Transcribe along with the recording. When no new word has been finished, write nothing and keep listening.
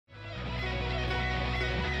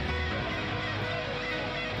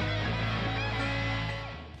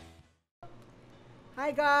Hi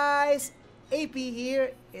guys! AP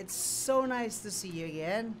here. It's so nice to see you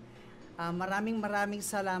again. Maraming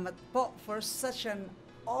salamat po for such an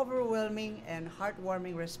overwhelming and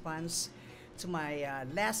heartwarming response to my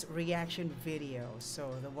last reaction video. So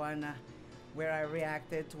the one where I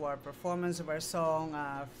reacted to our performance of our song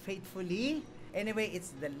Faithfully. Anyway,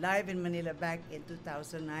 it's the Live in Manila back in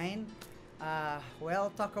 2009. Well,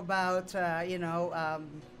 talk about,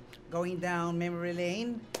 going down memory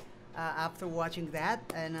lane after watching that.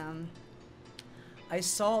 And I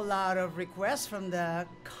saw a lot of requests from the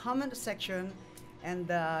comment section and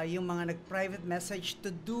yung mga nag-private message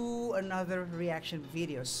to do another reaction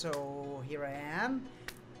video. So here I am,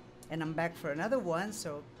 and I'm back for another one.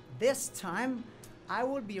 So this time, I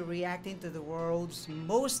will be reacting to the world's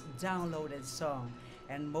most downloaded song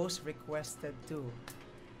and most requested too.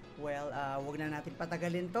 Well, wag na natin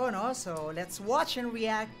patagalin to, no? So let's watch and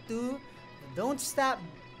react to Don't Stop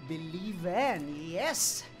Believin'.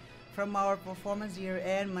 Yes! From our performance here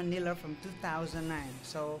in Manila from 2009.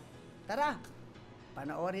 So, tara!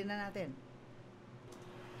 Panoorin na natin.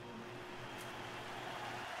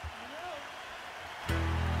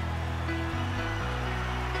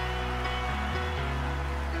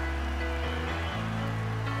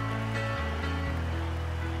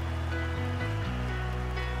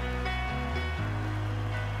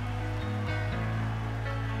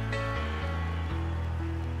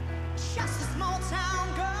 Just a small town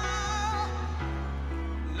girl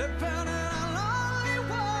living in a lonely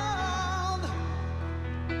world.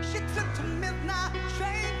 She took the midnight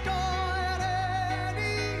train going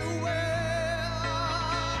anywhere.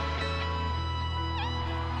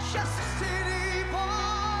 Just a city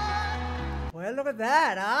boy. Well, look at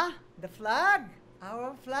that, huh? The flag!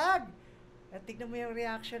 Our flag! At tignan mo yung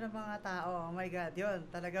reaction ng mga tao. Oh my God, yun.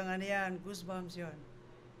 Talagang ano yan, goosebumps yun.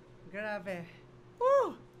 Grabe.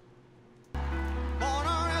 Woo! Born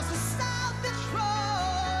on a South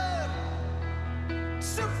Detroit,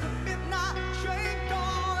 super midnight train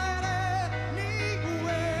going anywhere.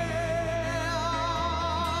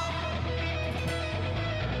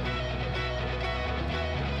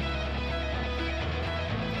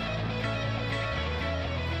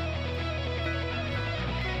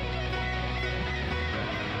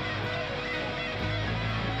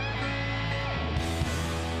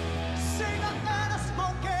 Singer in a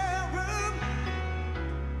smoking room,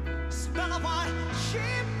 smell of white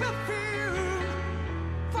cheap perfume.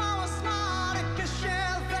 For a smile that can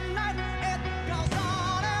share the night, it goes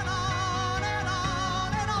on and on and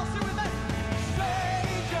on and on. See with that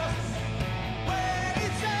strangers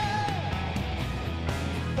waiting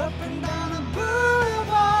up and down the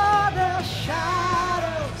boulevard, the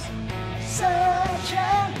shadows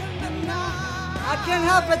searching in the night. I can't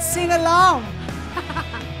help but sing along.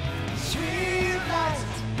 Street lights,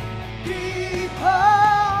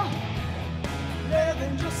 people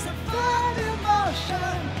living just to find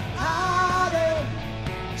emotion, hiding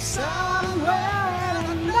somewhere in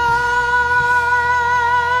the night.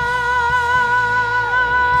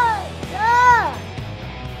 Yeah!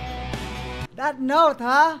 That note,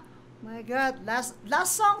 huh? My God,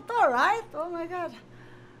 last song to, right? Oh my God.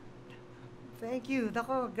 Thank you.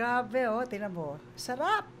 Dako, grabe, oh. Tingnan mo.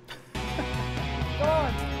 Sarap. Go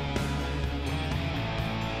on.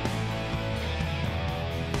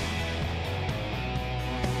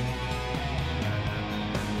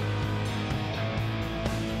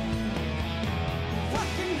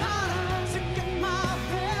 Working hard to get my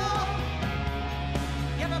bill.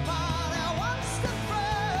 Everybody wants to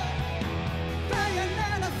thrill. Playing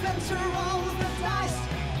anything to roll the dice.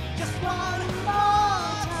 Just one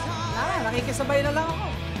more time. Ah, nakikisabay na lang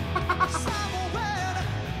ako. Somewhere,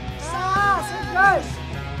 So good.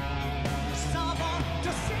 someone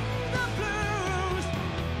to sing the blues.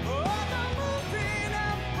 Oh, the moving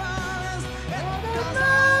empires. It goes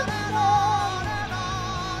on and on and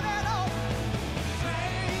on and on.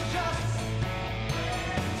 Strangers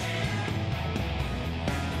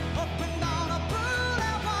up and down a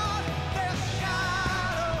boulevard, their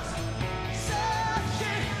shadows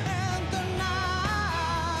searching in the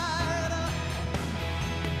night.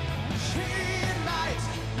 Street lights,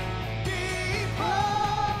 people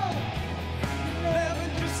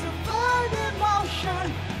living just to find emotion,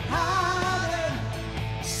 hiding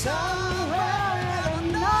somewhere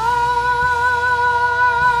in the night.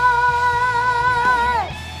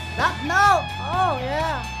 That note. Oh,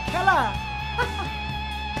 yeah. Killer.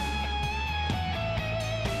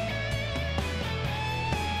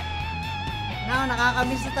 Now,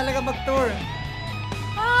 nakakamiss na talaga mag-tour.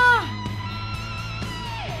 Ah!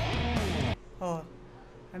 Oh,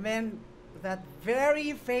 I mean, that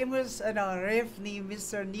very famous riff ni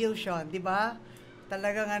Mr. Neil Sean, di ba?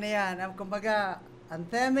 Talagang ano yan, kumbaga,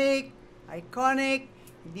 anthemic, iconic,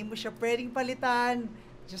 hindi mo siya pwedeng palitan.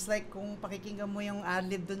 Just like kung pakikinggan mo yung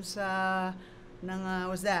ad-lib dun sa,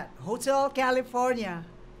 what's that? Hotel California.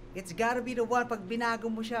 It's gotta be the one. Pag binago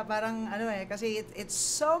mo siya, parang kasi it's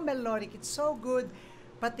so melodic, it's so good.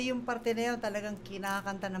 Pati yung parte na yun, talagang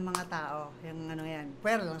kinakanta ng mga tao. Yung yan.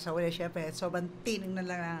 Pero lang sa wala, syempre, sobrang tining na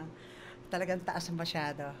lang. Talagang taas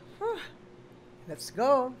masyado. Whew. Let's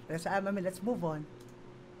go. Let's move on.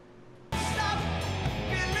 Stop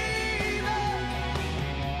believing.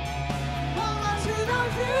 Hold on to the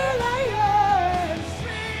feeling.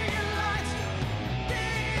 Street lights,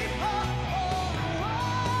 people.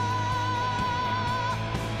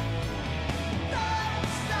 Don't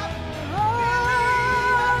stop believing.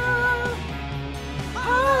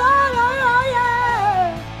 Oh,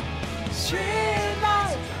 yeah. Street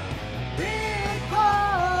lights, people.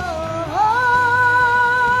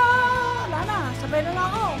 Wala na, sabay na lang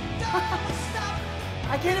ako. Don't stop.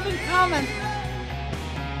 I can't even comment.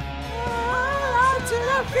 Hold on to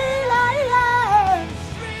the feeling.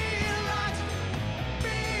 Street lights,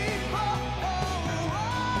 people.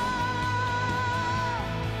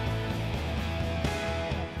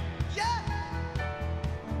 Yeah.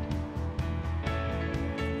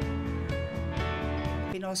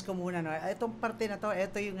 Pinost ko muna, no? Itong parte na to,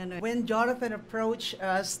 ito yung when Jonathan approached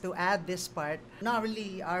us to add this part, not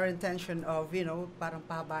really our intention of, parang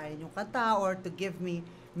pahabain yung kanta or to give me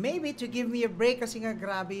a break kasi nga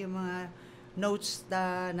grabe yung mga notes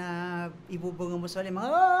na ibubunga mo sa ulit. Mga,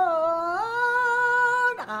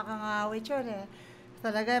 nakakangawit yun eh.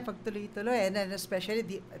 Talaga, pag tuloy-tuloy. And then especially,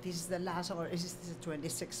 this is the last song, or is this the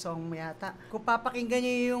 26th song yata. Kung papakinggan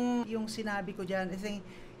nyo yung sinabi ko dyan, I think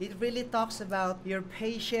it really talks about your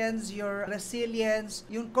patience, your resilience,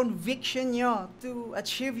 yung conviction nyo to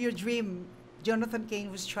achieve your dream. Jonathan Cain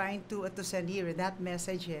was trying to send here that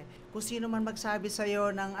message eh. Kung sino man magsabi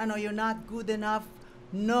sa'yo ng you're not good enough,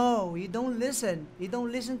 no, you don't listen. You don't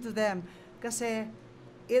listen to them. Kasi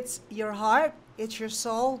it's your heart, it's your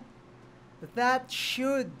soul that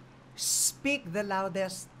should speak the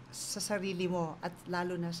loudest sa sarili mo at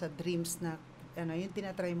lalo na sa dreams na yung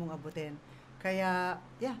tinatry mong abutin. Kaya,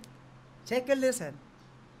 yeah, take a listen.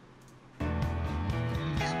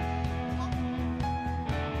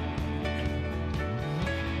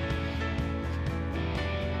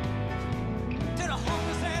 To the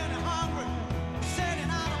hopeless and the hungry, sending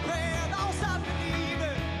out a prayer, don't stop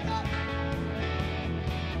believing.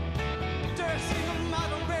 To a single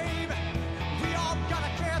mother, baby, we all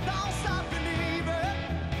gotta care, don't stop believing.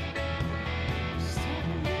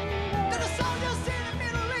 To the soldiers in the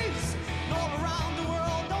Middle East, and all around the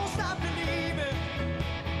world, don't stop believing.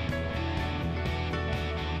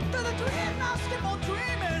 To the dreamers, keep on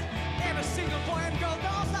dreaming, every single boy and girl,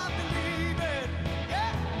 don't stop believing.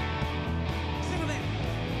 Yeah. Sing with me.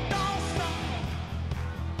 Don't stop.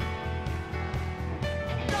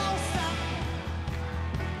 Don't stop.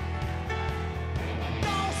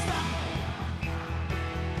 Don't stop.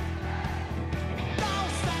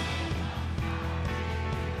 Don't stop.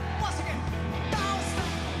 Once again. Don't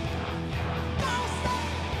stop. Don't stop.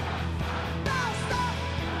 Don't stop.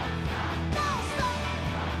 Don't stop.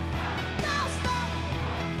 Don't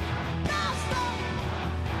stop. Don't stop.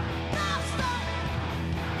 Don't stop.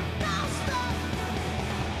 Don't stop.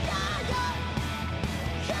 Yeah, yeah.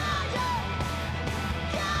 Yeah, yeah.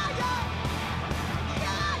 Yeah, yeah.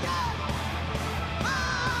 Yeah, yeah.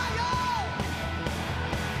 Ah, yeah.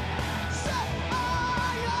 Say,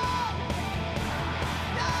 ah, yeah.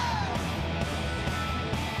 Yeah.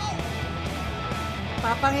 Oh.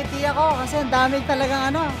 Papangiti ako kasi ang dami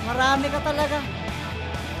talagang marami ka talaga.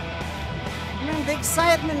 The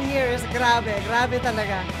excitement here is grabe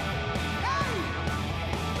talaga.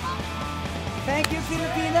 Thank you,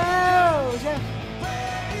 Filipinos! Yeah.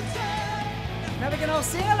 Now we can all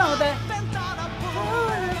sing along with that.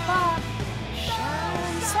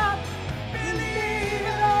 Shines up, believe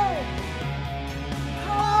it.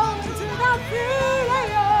 Hold to that feeling.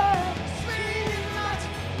 Street lights,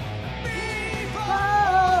 people.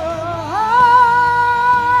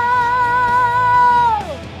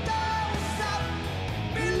 Don't stop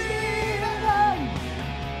believing.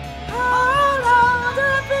 Hold on to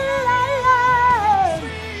the feeling.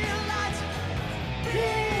 Street lights,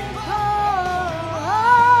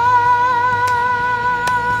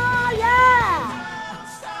 Yeah! don't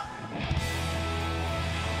stop.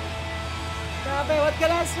 Grabe, what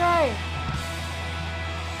can I say?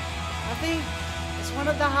 I think it's one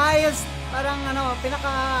of the highest, parang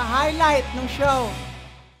pinaka-highlight ng show.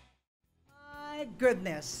 My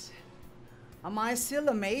goodness. Am I still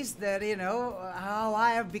amazed that, how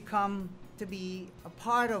I have become to be a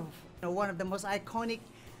part of one of the most iconic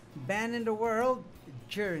band in the world,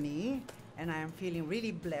 Journey. And I am feeling really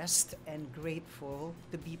blessed and grateful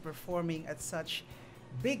to be performing at such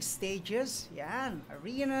big stages. Yan,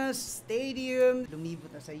 arenas, stadium, lumibot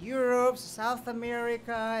na sa Europe, sa South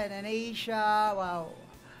America, and in Asia. Wow.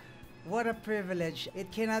 What a privilege. It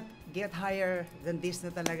cannot get higher than this na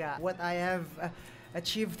talaga. What I have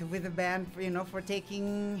achieved with the band, for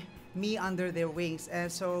taking me under their wings.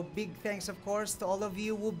 And so big thanks of course to all of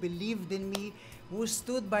you who believed in me, who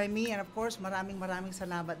stood by me, and of course maraming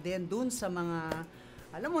salamat din dun sa mga,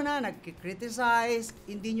 alam mo na, nag-criticize,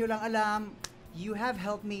 hindi nyo lang alam, you have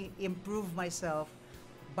helped me improve myself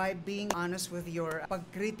by being honest with your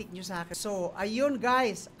pag-critic nyo sa akin. So, ayun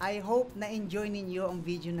guys, I hope na-enjoy ninyo ang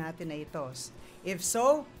video natin na ito. If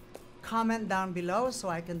so, comment down below so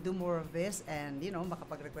I can do more of this and,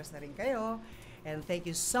 makapag-request na rin kayo. And thank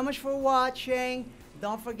you so much for watching.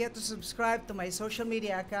 Don't forget to subscribe to my social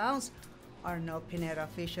media accounts, Arnel Pineda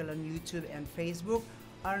Official on YouTube and Facebook,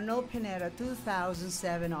 Arnel Pineda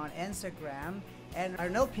 2007 on Instagram, and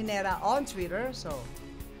Arnel Pineda on Twitter. So,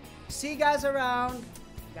 see you guys around.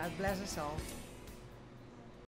 God bless us all.